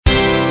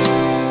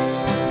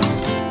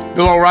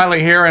Bill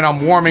O'Reilly here, and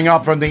I'm warming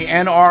up from the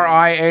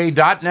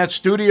NRIA.net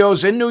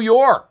studios in New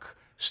York.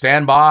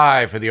 Stand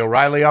by for the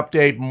O'Reilly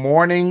Update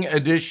Morning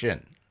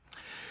Edition.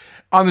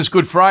 On this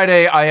Good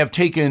Friday, I have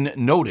taken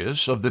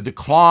notice of the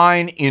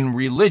decline in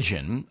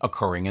religion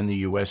occurring in the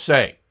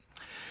USA.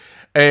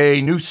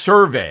 A new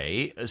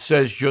survey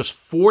says just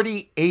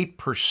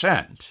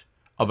 48%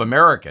 of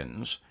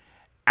Americans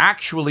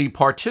actually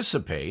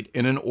participate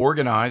in an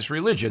organized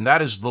religion.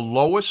 That is the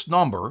lowest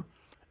number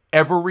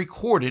ever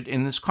recorded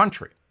in this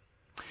country.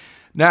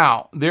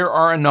 Now, there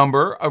are a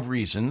number of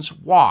reasons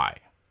why.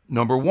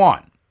 Number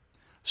one,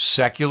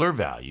 secular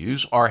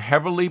values are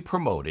heavily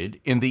promoted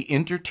in the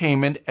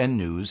entertainment and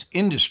news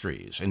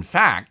industries. In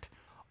fact,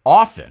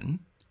 often,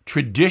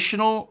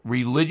 traditional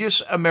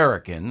religious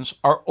Americans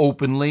are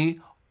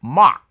openly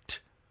mocked.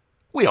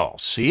 We all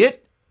see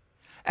it,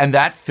 and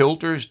that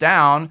filters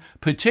down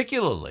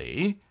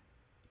particularly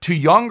to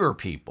younger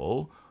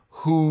people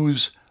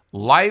whose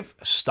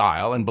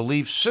lifestyle and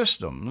belief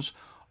systems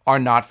are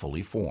not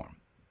fully formed.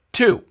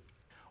 Two,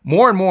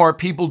 more and more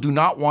people do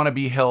not want to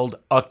be held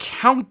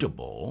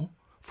accountable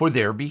for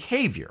their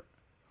behavior.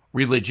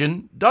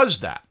 Religion does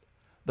that.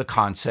 The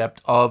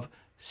concept of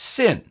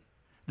sin.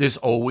 There's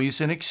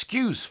always an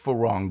excuse for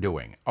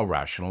wrongdoing, a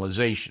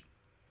rationalization.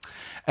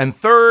 And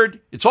third,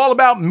 it's all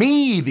about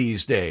me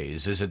these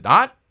days, is it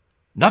not?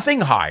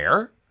 Nothing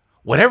higher.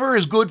 Whatever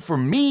is good for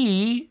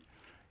me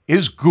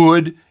is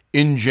good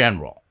in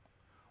general.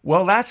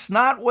 Well, that's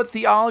not what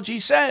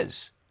theology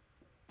says.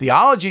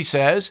 Theology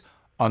says,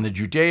 on the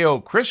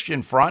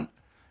Judeo-Christian front,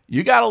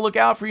 you got to look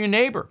out for your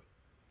neighbor.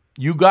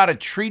 You got to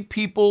treat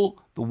people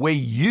the way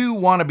you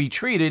want to be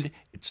treated.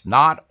 It's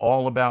not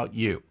all about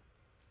you.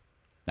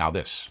 Now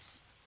this.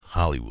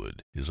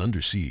 Hollywood is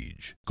under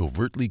siege,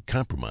 covertly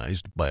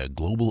compromised by a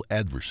global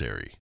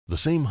adversary. The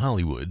same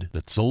Hollywood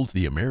that sold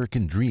the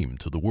American dream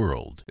to the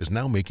world is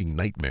now making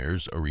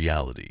nightmares a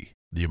reality.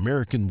 The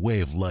American way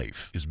of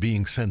life is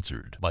being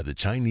censored by the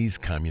Chinese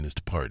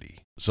Communist Party.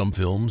 Some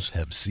films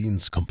have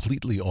scenes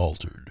completely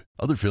altered.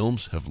 Other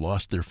films have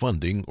lost their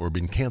funding or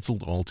been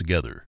canceled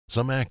altogether.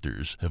 Some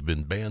actors have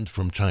been banned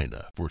from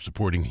China for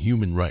supporting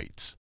human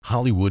rights.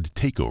 Hollywood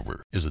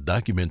Takeover is a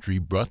documentary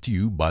brought to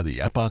you by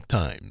the Epoch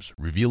Times,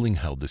 revealing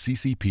how the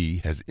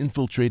CCP has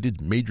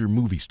infiltrated major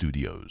movie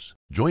studios.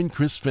 Join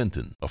Chris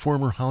Fenton, a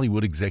former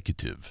Hollywood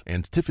executive,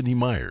 and Tiffany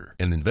Meyer,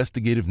 an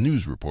investigative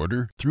news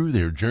reporter, through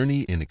their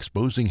journey in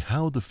exposing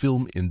how the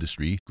film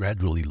industry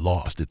gradually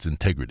lost its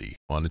integrity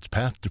on its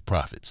path to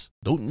profits.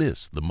 Don't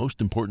miss the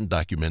most important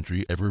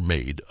documentary ever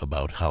made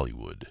about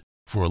Hollywood.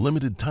 For a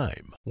limited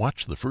time,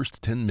 watch the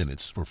first 10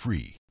 minutes for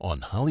free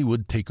on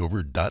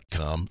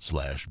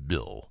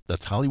HollywoodTakeover.com/Bill.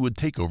 That's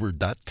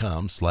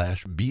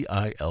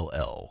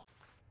HollywoodTakeover.com/BILL.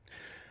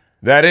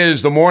 That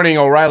is the Morning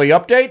O'Reilly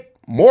Update.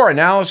 More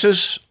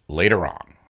analysis later on.